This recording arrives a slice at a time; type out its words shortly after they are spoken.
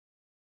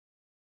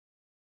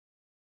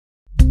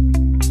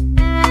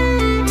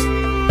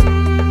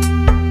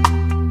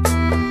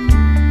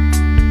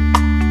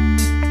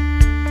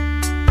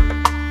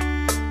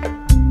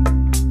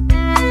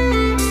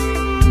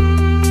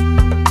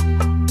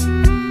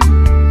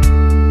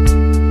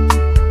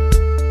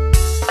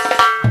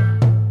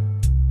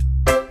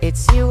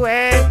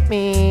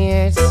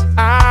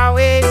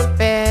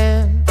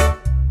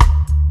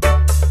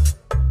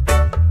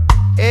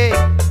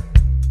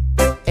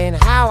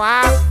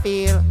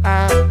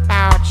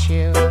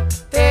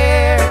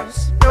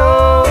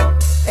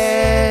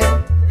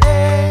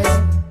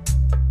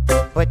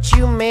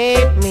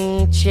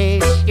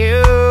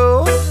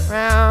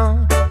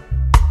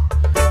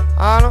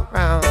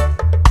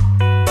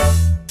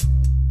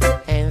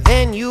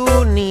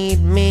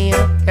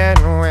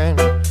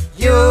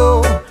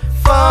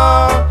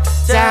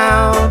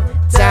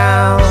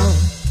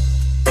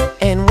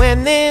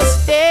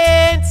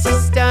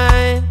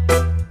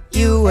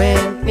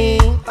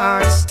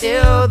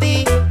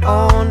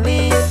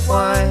only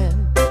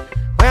one.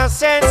 Well,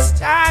 since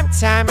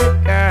time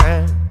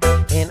began,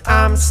 and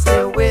I'm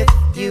still with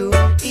you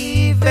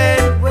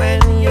even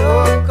when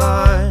you're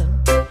gone.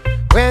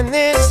 When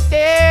this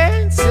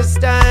dance is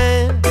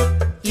done,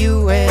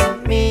 you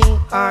and me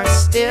are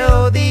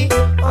still the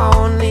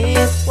only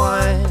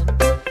one.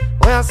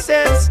 Well,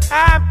 since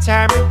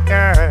time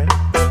began,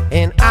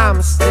 and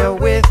I'm still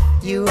with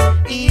you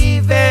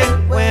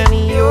even when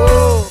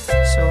you're.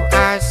 So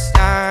I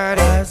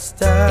started,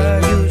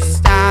 and you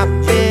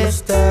stopped it.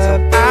 So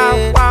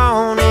I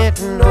want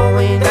it,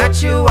 knowing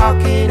that you're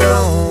walking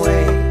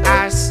away.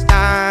 I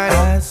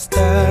started,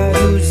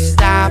 you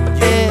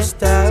stopped it.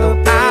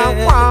 So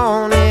I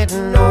want it,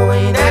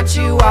 knowing that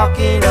you're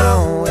walking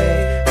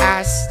away.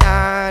 I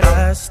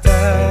started,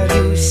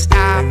 you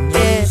stopped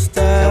it.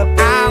 So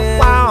I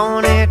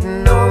want it,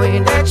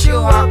 knowing that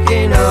you're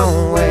walking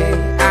away.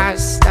 I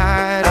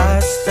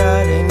started,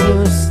 and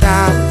you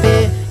stopped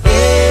it.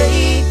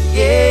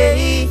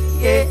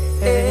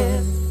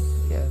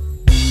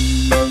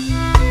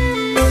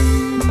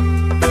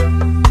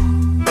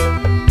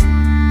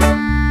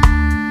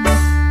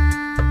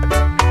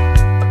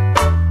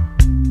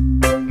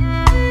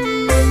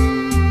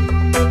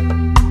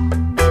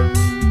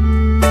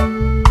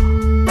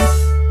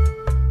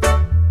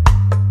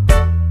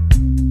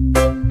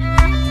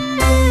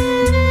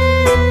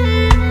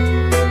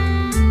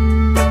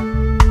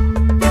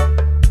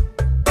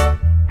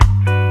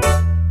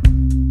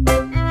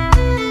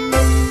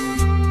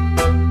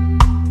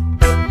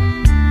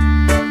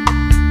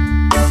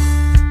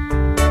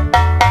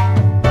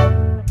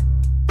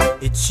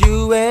 It's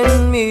you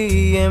and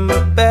me, and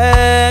we're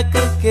back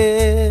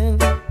again.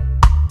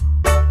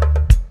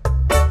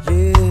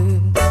 Yeah.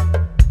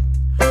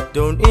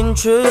 Don't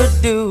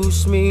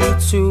introduce me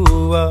to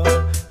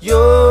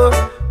your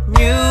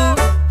new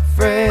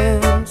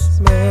friends,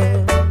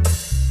 man.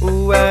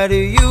 Why do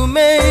you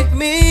make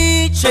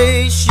me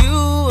chase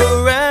you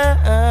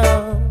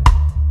around?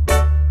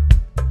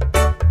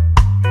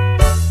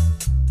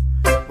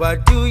 Why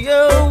do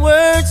your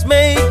words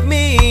make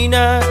me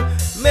not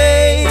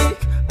make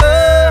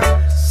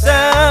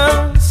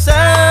sound?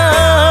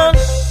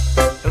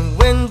 And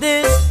when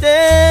this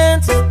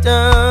dance is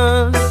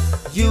done,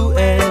 you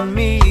and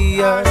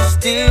me are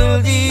still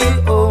the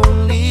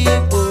only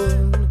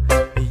one.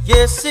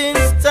 Yes,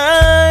 since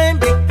time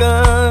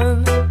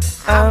begun,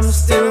 I'm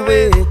still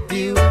with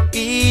you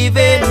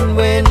even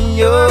when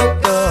you're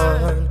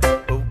gone.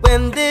 But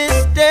when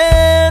this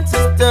dance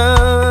is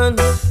done,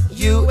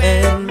 you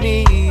and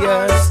me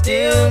are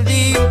still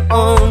the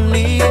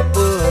only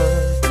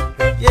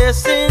one. Yes,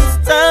 since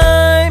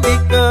time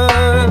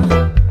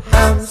begun,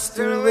 I'm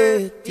still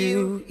with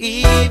you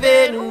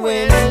even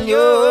when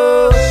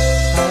you're.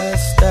 I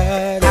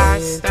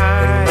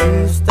started,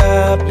 you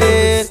stopped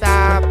it.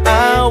 I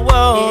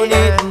want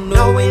it,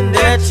 knowing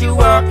that you're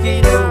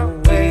walking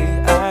away.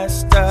 I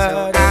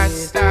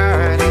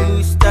started,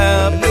 you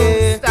stopped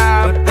it.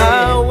 But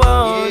I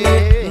want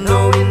it,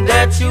 knowing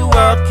that you're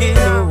walking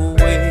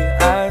away.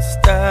 I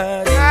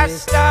started.